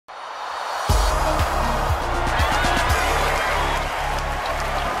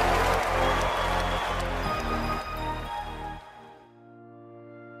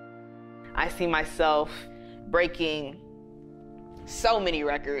see myself breaking so many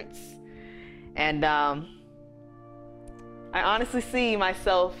records. And I honestly see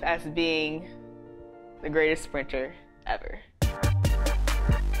myself as being the greatest sprinter ever.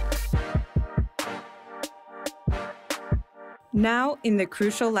 Now, in the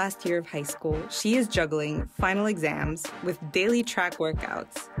crucial last year of high school, she is juggling final exams with daily track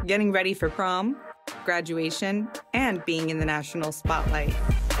workouts, getting ready for prom, graduation, and being in the national spotlight.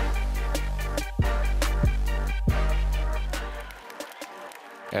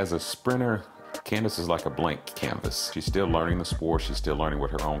 As a sprinter, Candace is like a blank canvas. She's still learning the sport. She's still learning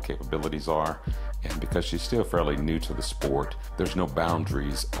what her own capabilities are. And because she's still fairly new to the sport, there's no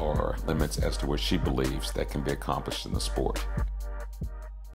boundaries or limits as to what she believes that can be accomplished in the sport.